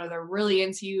like, they're really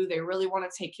into you. They really want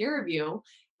to take care of you,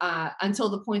 until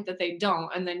the point that they don't.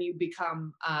 And then you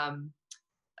become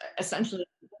essentially.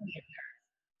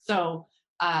 So,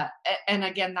 and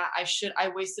again, that I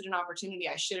wasted an opportunity.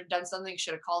 I should have done something,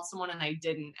 should have called someone, and I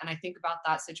didn't. And I think about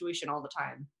that situation all the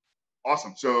time.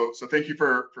 Awesome. So thank you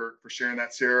for sharing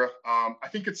that, Sarah. I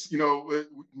think it's,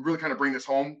 really kind of bring this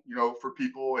home, for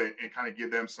people and kind of give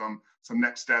them some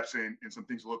next steps and some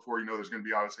things to look for. There's going to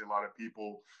be obviously a lot of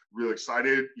people really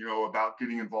excited, about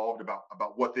getting involved,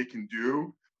 about what they can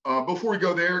do. Before we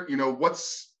go there,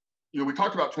 we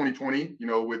talked about 2020,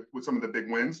 with some of the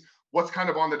big wins. What's kind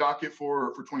of on the docket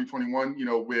for 2021,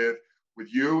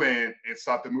 with you and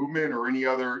Stop the Movement, or any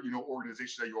other,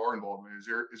 organization that you are involved in? Is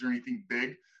there anything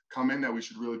big coming that we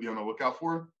should really be on the lookout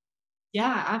for?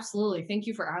 Yeah, absolutely. Thank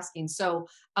you for asking. So,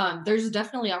 there's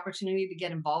definitely opportunity to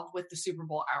get involved with the Super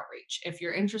Bowl outreach. If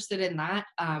you're interested in that,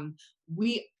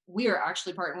 we are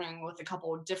actually partnering with a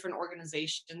couple of different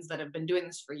organizations that have been doing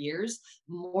this for years.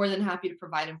 More than happy to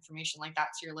provide information like that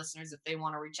to your listeners if they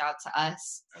want to reach out to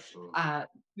us. Absolutely.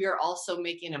 We are also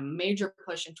making a major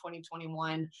push in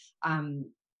 2021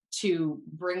 to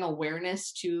bring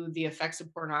awareness to the effects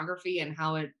of pornography and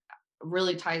how it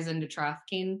really ties into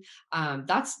trafficking.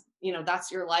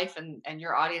 That's your life, and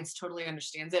your audience totally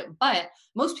understands it, but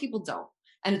most people don't,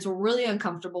 and it's really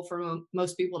uncomfortable for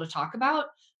most people to talk about.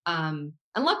 And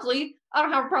luckily, I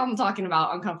don't have a problem talking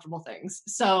about uncomfortable things.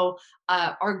 So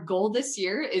our goal this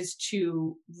year is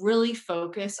to really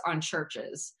focus on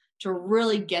churches, to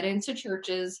really get into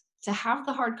churches, to have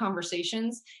the hard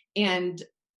conversations, and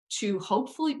to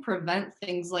hopefully prevent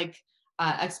things like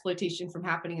exploitation from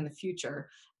happening in the future.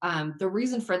 The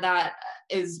reason for that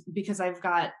is because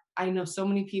I know so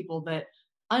many people that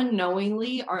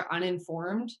unknowingly are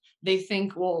uninformed. They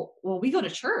think, well, we go to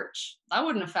church. That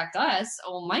wouldn't affect us.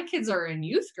 Oh, my kids are in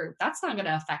youth group. That's not going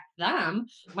to affect them.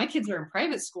 My kids are in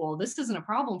private school. This isn't a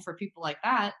problem for people like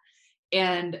that.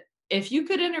 And if you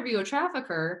could interview a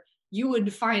trafficker, you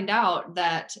would find out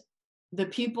that the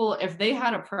people, if they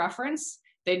had a preference,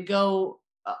 they'd go,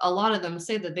 a lot of them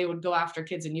say that they would go after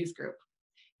kids in youth group.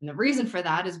 And the reason for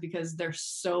that is because they're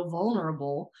so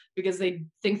vulnerable, because they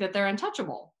think that they're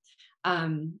untouchable.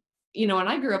 And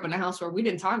I grew up in a house where we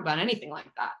didn't talk about anything like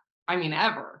that. I mean,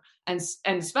 ever. And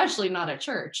especially not at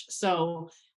church. So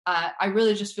I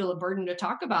really just feel a burden to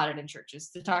talk about it in churches,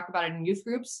 to talk about it in youth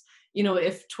groups.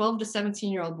 If 12 to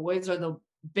 17-year-old boys are the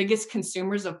biggest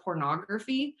consumers of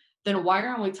pornography, then why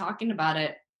aren't we talking about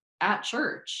it at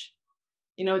church?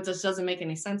 It just doesn't make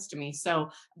any sense to me.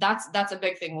 So that's a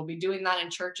big thing. We'll be doing that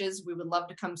in churches. We would love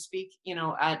to come speak,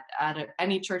 at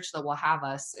any church that will have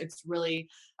us. It's really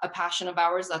a passion of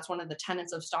ours. That's one of the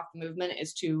tenets of Stop the Movement,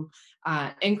 is to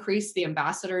increase the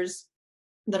ambassadors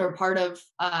that are part of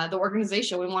the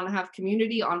organization. We want to have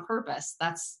community on purpose.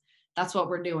 That's what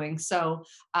we're doing. So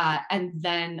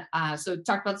so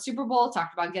talked about the Super Bowl,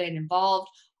 talked about getting involved.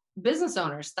 Business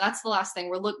owners, that's the last thing.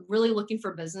 We're really looking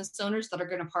for business owners that are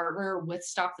going to partner with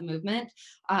Stop the Movement,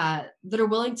 that are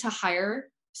willing to hire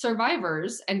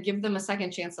survivors and give them a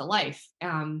second chance at life,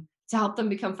 to help them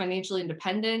become financially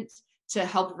independent, to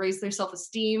help raise their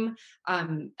self-esteem,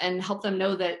 and help them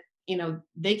know that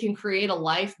they can create a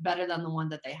life better than the one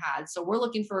that they had. So we're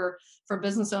looking for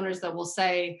business owners that will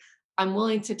say, I'm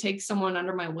willing to take someone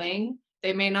under my wing.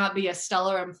 They may not be a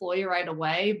stellar employee right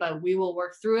away, but we will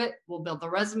work through it. We'll build the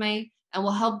resume, and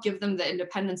we'll help give them the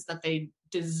independence that they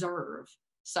deserve.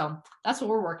 So that's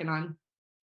what we're working on.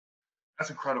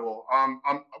 That's incredible.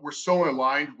 We're so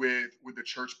aligned with the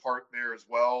church part there as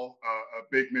well. A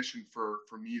big mission for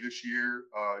me this year.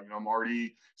 I'm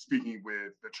already speaking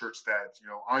with the church that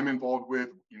I'm involved with.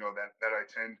 That I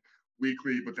attend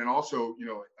weekly, but then also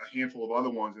a handful of other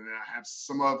ones, and then I have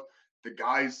some of the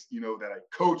guys that I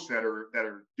coach that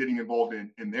are getting involved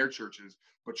in their churches,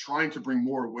 but trying to bring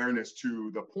more awareness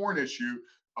to the porn issue,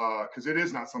 because it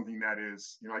is not something that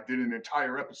is I did an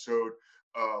entire episode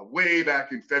way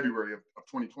back in February of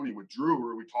 2020 with Drew,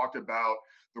 where we talked about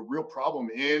the real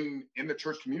problem in the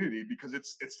church community, because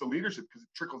it's the leadership, because it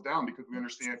trickles down, because we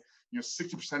understand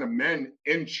 60% of men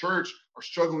in church are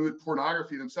struggling with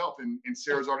pornography themselves, and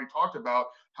Sarah's already talked about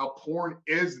how porn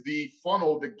is the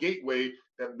funnel, the gateway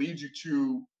that leads you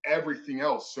to everything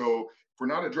else. So if we're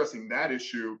not addressing that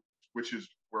issue, which is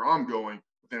where I'm going,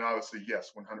 then obviously,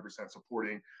 yes, 100%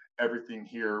 supporting everything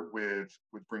here with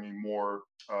bringing more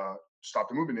Stop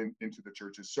the Movement into the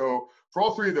churches. So for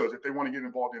all three of those, if they want to get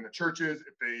involved in the churches,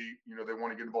 if they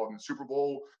want to get involved in the Super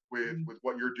Bowl with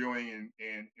what you're doing,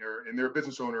 and they're a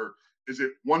business owner, is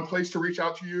it one place to reach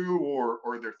out to you, or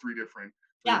are there three different?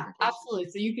 Yeah, absolutely.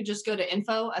 So you could just go to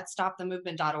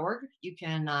info@stopthemovement.org. You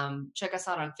can check us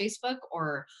out on Facebook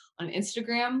or on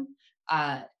Instagram,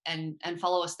 and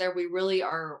follow us there. We really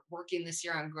are working this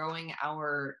year on growing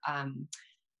our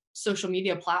social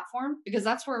media platform, because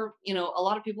that's where a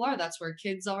lot of people are. That's where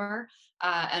kids are,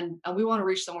 and we want to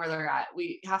reach them where they're at.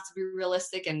 We have to be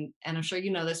realistic, and I'm sure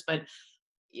you know this, but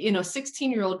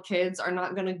 16-year-old kids are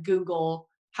not going to Google,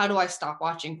 how do I stop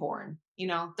watching porn?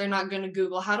 They're not going to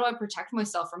Google, how do I protect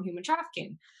myself from human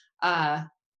trafficking?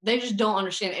 They just don't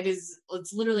understand. It's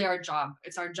literally our job.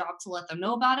 It's our job to let them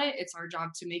know about it. It's our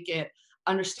job to make it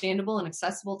understandable and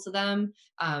accessible to them.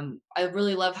 I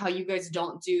really love how you guys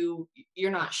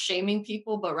you're not shaming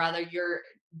people, but rather you're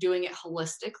doing it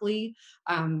holistically,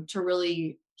 to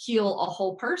really heal a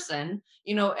whole person,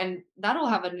 and that'll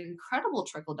have an incredible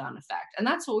trickle down effect. And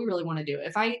that's what we really want to do.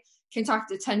 can talk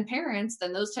to 10 parents,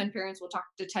 then those 10 parents will talk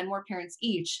to 10 more parents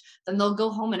each. Then they'll go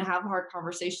home and have hard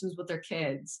conversations with their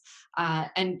kids.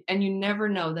 And you never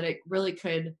know that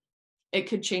it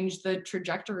could change the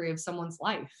trajectory of someone's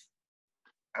life.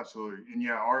 Absolutely. And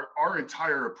yeah, our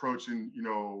entire approach in,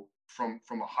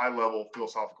 from a high level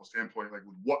philosophical standpoint, like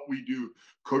with what we do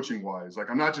coaching wise, like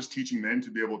I'm not just teaching men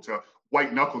to be able to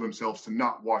white knuckle themselves to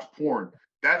not watch porn.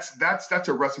 That's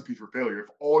a recipe for failure. If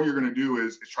all you're going to do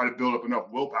is try to build up enough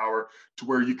willpower to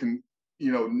where you can,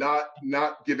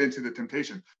 not give into the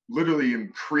temptation. Literally, in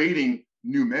creating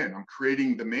new men, I'm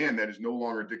creating the man that is no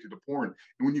longer addicted to porn.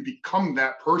 And when you become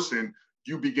that person,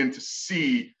 you begin to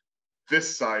see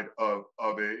this side of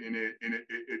it, and it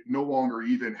no longer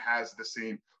even has the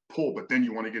same pull. But then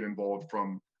you want to get involved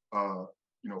from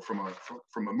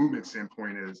from a movement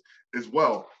standpoint as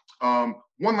well.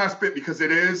 One last bit, because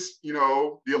it is the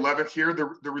 11th here,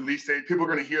 the release date. People are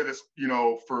going to hear this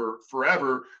for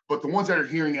forever, but the ones that are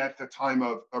hearing at the time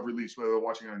of release, whether they're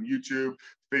watching on YouTube,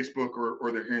 Facebook,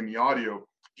 or they're hearing the audio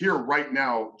here right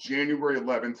now, January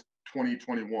 11th,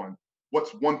 2021.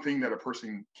 What's one thing that a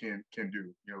person can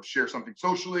do? Share something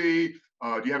socially.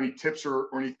 Do you have any tips or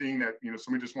anything that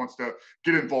somebody just wants to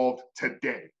get involved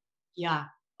today? Yeah.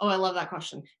 Oh, I love that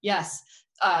question. Yes.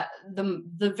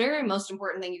 The very most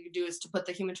important thing you can do is to put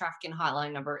the human trafficking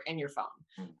hotline number in your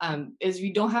phone. If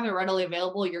you don't have it readily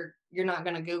available, you're not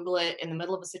going to Google it in the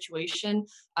middle of a situation.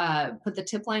 Put the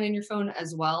tip line in your phone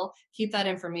as well. Keep that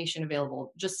information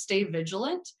available. Just stay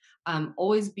vigilant.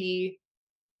 Always be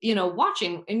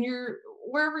watching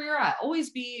wherever you're at. Always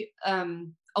be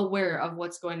aware of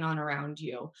what's going on around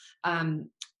you.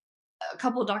 A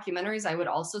couple of documentaries I would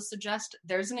also suggest.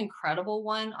 There's an incredible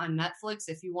one on Netflix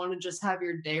if you want to just have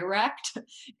your day wrecked.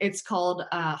 It's called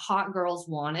Hot Girls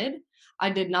Wanted. I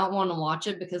did not want to watch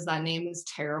it because that name is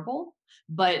terrible,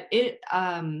 but it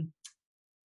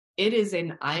is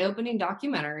an eye-opening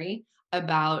documentary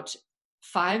about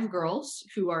 5 girls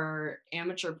who are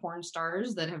amateur porn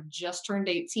stars that have just turned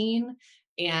 18,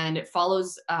 and it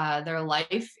follows their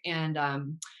life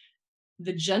and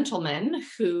the gentleman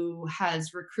who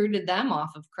has recruited them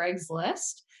off of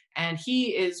Craigslist. And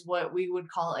he is what we would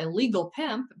call a legal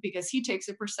pimp, because he takes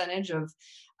a percentage of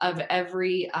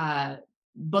every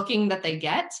booking that they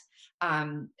get.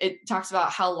 It talks about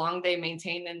how long they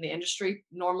maintain in the industry.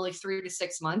 Normally 3 to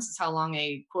 6 months is how long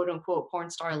a quote unquote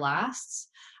porn star lasts.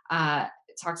 It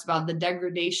talks about the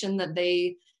degradation that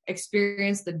they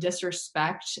experience, the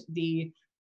disrespect,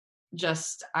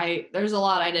 there's a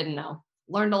lot I didn't know.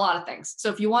 Learned a lot of things. So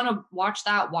if you want to watch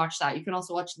that. You can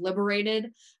also watch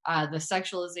Liberated, The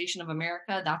Sexualization of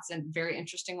America. That's a very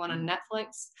interesting one on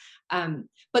Netflix.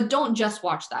 But don't just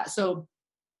watch that. So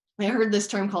I heard this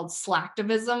term called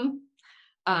slacktivism.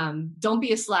 Don't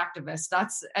be a slacktivist.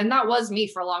 That was me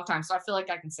for a long time. So I feel like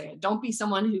I can say it. Don't be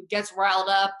someone who gets riled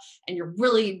up and you're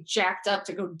really jacked up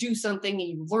to go do something and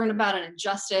you learn about an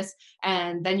injustice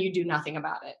and then you do nothing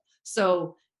about it.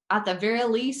 So at the very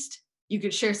least, you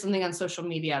could share something on social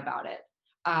media about it.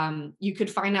 You could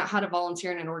find out how to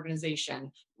volunteer in an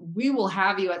organization. We will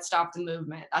have you at Stop the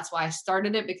Movement. That's why I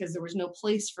started it, because there was no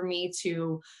place for me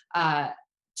to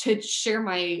share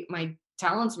my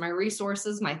talents, my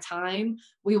resources, my time.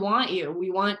 We want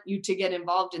you to get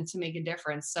involved and to make a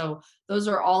difference. So those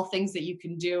are all things that you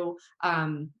can do.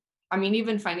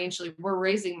 Even financially, we're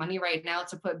raising money right now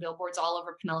to put billboards all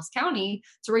over Pinellas County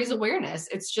to raise awareness.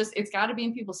 It's got to be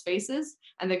in people's faces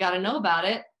and they got to know about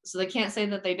it. So they can't say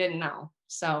that they didn't know.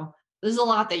 So there's a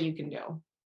lot that you can do.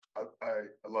 I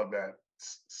love that.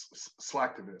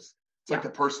 Slacktivist. It's like the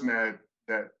person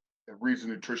that reads a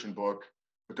nutrition book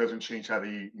but doesn't change how they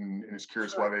eat and is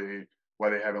curious why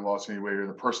they haven't lost any weight, or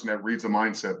the person that reads a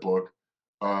mindset book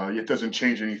yet doesn't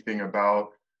change anything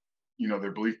about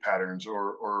their belief patterns,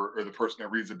 or the person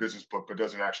that reads a business book but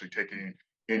doesn't actually take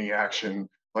any action.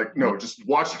 Like, no, just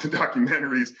watch the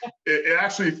documentaries. It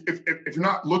actually, if you're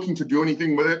not looking to do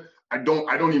anything with it, I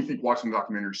don't even think watching the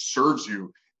documentary serves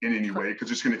you in any way,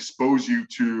 because it's going to expose you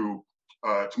to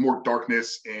more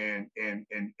darkness and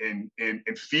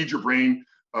feed your brain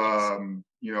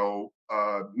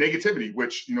negativity,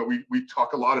 which we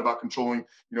talk a lot about controlling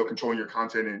your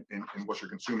content and what you're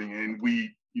consuming, and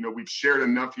we've shared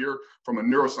enough here from a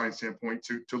neuroscience standpoint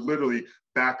to literally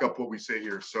back up what we say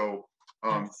here. So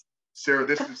Sarah,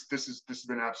 this has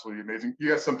been absolutely amazing. You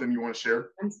got something you want to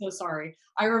share? I'm so sorry.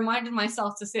 I reminded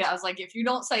myself to say it. I was like, if you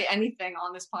don't say anything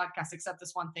on this podcast except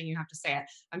this one thing, you have to say it.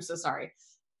 I'm so sorry.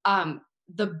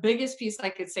 The biggest piece I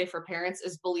could say for parents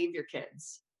is believe your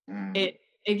kids.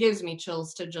 It gives me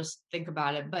chills to just think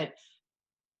about it. But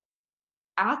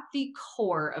at the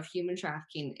core of human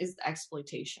trafficking is the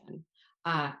exploitation.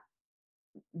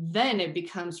 then it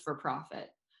becomes for profit.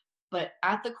 But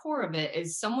at the core of it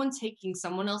is someone taking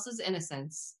someone else's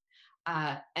innocence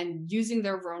and using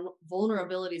their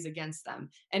vulnerabilities against them.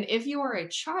 And if you are a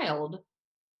child,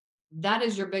 that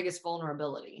is your biggest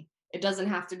vulnerability. It doesn't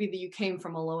have to be that you came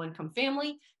from a low income family.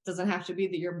 It doesn't have to be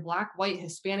that you're Black, white,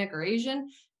 Hispanic, or Asian.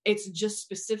 It's just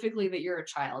specifically that you're a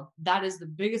child. That is the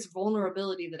biggest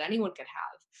vulnerability that anyone could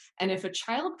have. And if a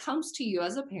child comes to you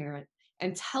as a parent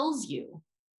and tells you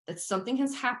that something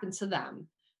has happened to them,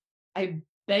 I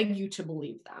beg you to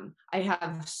believe them. I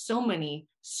have so many,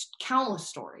 countless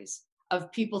stories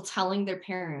of people telling their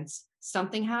parents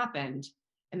something happened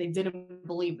and they didn't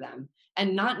believe them.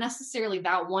 And not necessarily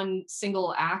that one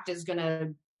single act is going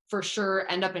to for sure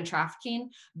end up in trafficking,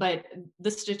 but the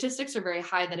statistics are very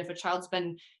high that if a child's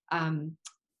been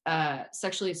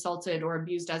sexually assaulted or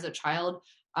abused as a child,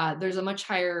 there's a much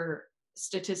higher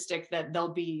statistic that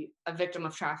they'll be a victim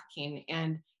of trafficking.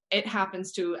 And it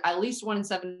happens to at least 1 in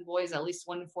 7 boys, at least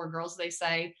 1 in 4 girls, they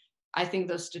say. I think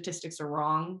those statistics are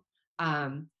wrong.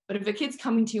 But if a kid's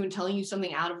coming to you and telling you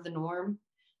something out of the norm,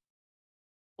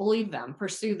 believe them,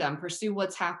 pursue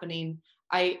what's happening.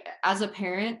 As a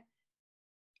parent,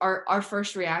 our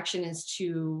first reaction is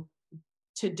to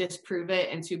disprove it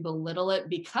and to belittle it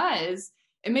because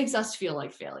it makes us feel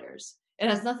like failures. It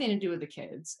has nothing to do with the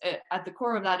kids. At the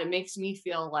core of that, it makes me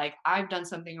feel like I've done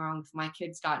something wrong if my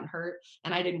kids gotten hurt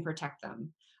and I didn't protect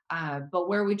them. But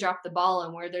where we drop the ball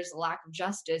and where there's a lack of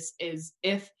justice is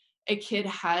if a kid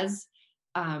has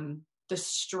the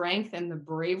strength and the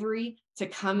bravery to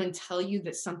come and tell you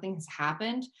that something has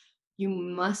happened, you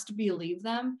must believe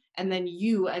them. And then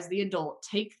you, as the adult,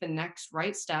 take the next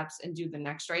right steps and do the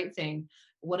next right thing,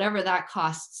 whatever that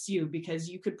costs you, because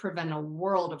you could prevent a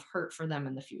world of hurt for them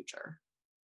in the future.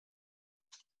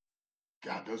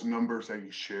 God, those numbers that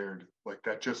you shared, like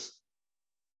that just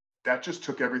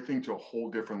took everything to a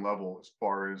whole different level as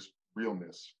far as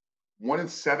realness. 1 in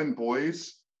 7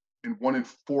 boys and 1 in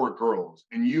 4 girls.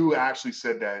 And you actually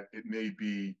said that it may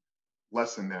be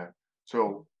less than that.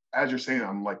 So as you're saying,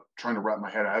 I'm like trying to wrap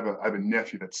my head. I have a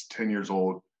nephew that's 10 years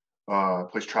old,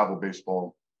 plays travel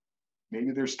baseball. Maybe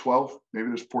there's 12, maybe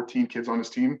there's 14 kids on his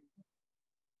team.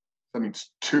 That means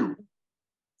 2.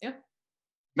 Yeah.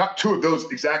 Not 2 of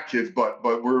those exact kids, but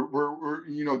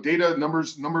we're data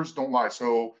numbers don't lie.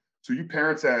 So you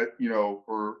parents that,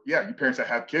 you parents that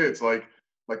have kids, like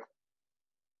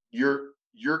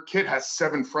your kid has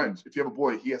 7 friends. If you have a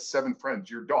boy, he has 7 friends.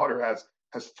 Your daughter has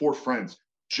 4 friends.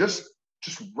 Just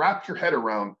wrap your head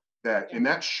around that. And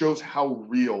that shows how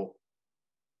real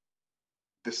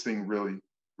this thing really,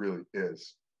 really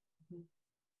is.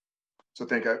 So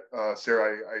thank you,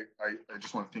 Sarah. I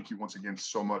just want to thank you once again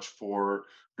so much for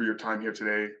your time here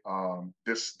today.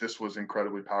 This was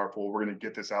incredibly powerful. We're going to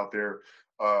get this out there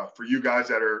for you guys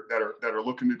that are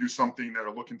looking to do something, that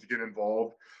are looking to get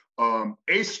involved.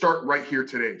 Start right here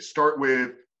today. Start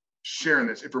with sharing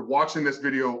this. If you're watching this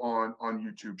video on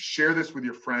YouTube, share this with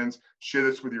your friends, share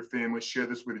this with your family, share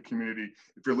this with your community.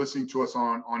 If you're listening to us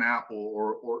on Apple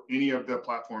or any of the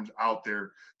platforms out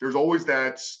there, there's always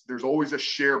a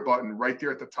share button right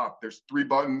there at the top. There's 3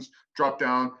 buttons, drop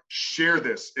down, share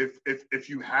this. If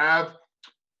you have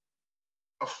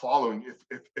a following,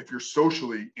 if you're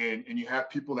socially and you have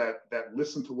people that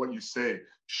listen to what you say,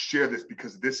 share this,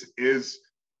 because this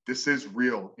is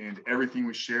real, and everything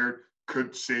we shared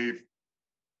could save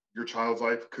your child's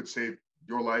life, could save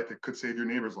your life, it could save your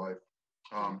neighbor's life.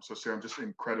 So Sarah, I'm just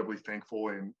incredibly thankful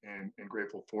and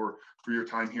grateful for your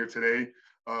time here today.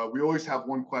 We always have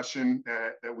one question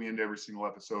that we end every single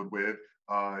episode with.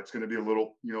 It's going to be a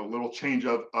little change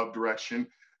of direction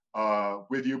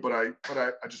with you, but I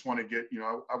just want to get,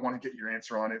 I want to get your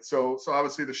answer on it. So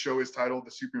obviously the show is titled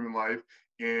The Superhuman Life,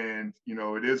 and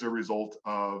it is a result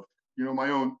of my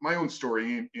own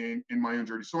story in my own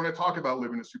journey. So when I talk about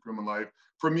living a superhuman life,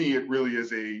 for me, it really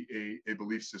is a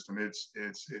belief system. It's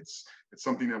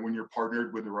something that when you're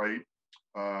partnered with the right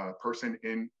person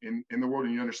in the world,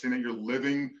 and you understand that you're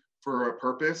living for a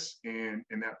purpose, and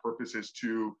that purpose is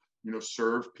to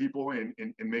serve people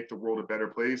and make the world a better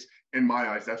place. In my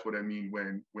eyes, that's what I mean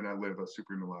when I live a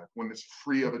superhuman life. When it's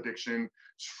free of addiction,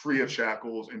 it's free of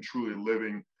shackles, and truly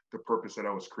living the purpose that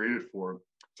I was created for.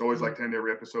 So I always like to end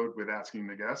every episode with asking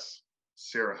the guests,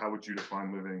 Sarah, how would you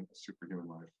define living a superhuman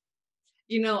life?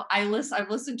 I've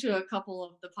listened to a couple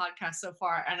of the podcasts so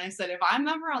far, and I said, if I'm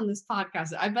ever on this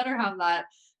podcast, I better have that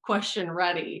question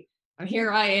ready. And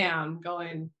here I am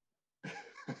going,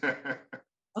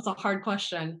 that's a hard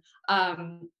question.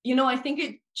 I think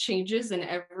it changes in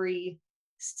every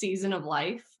season of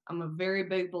life. I'm a very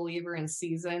big believer in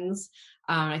seasons.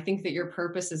 I think that your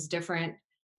purpose is different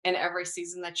in every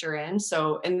season that you're in.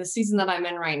 So in the season that I'm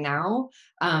in right now,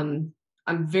 I'm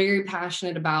very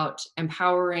passionate about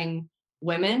empowering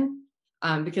women,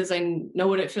 because I know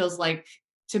what it feels like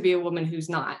to be a woman who's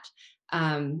not.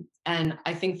 And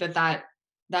I think that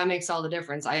makes all the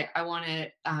difference. I want to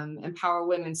empower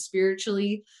women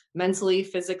spiritually, mentally,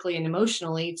 physically, and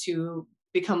emotionally to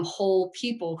become whole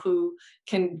people who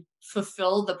can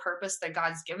fulfill the purpose that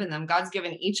God's given them. God's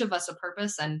given each of us a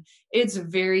purpose, and it's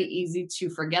very easy to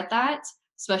forget that,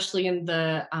 especially in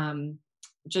the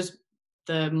just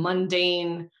the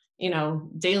mundane,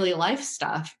 daily life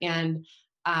stuff. And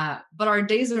but our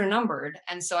days are numbered,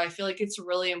 and so I feel like it's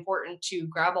really important to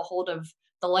grab a hold of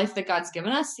the life that God's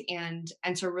given us and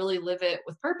to really live it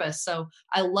with purpose. So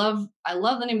I love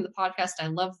the name of the podcast. I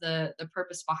love the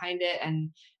purpose behind it.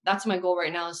 And that's my goal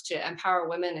right now, is to empower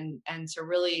women and to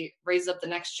really raise up the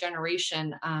next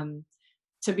generation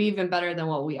to be even better than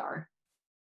what we are.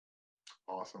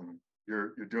 Awesome.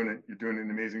 You're doing it. You're doing an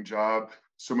amazing job.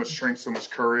 So much strength, so much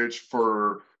courage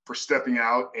for stepping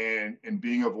out and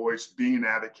being a voice, being an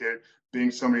advocate,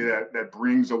 being somebody that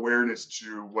brings awareness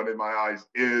to what in my eyes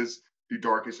is the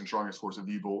darkest and strongest force of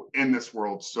evil in this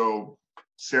world. So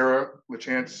Sara,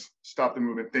 LaChance, Stop the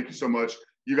Movement, thank you so much.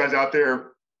 You guys out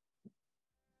there,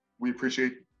 we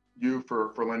appreciate you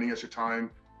for lending us your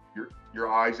time, your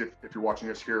eyes, if you're watching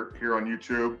us here on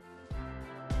YouTube.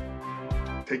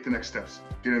 Take the next steps,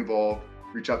 get involved,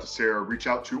 reach out to Sara, reach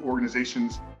out to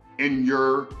organizations in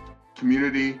your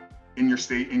community, in your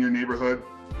state, in your neighborhood.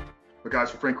 But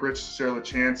guys, for Frank Rich, Sara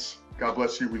LaChance, God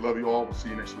bless you. We love you all. We'll see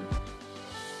you next week.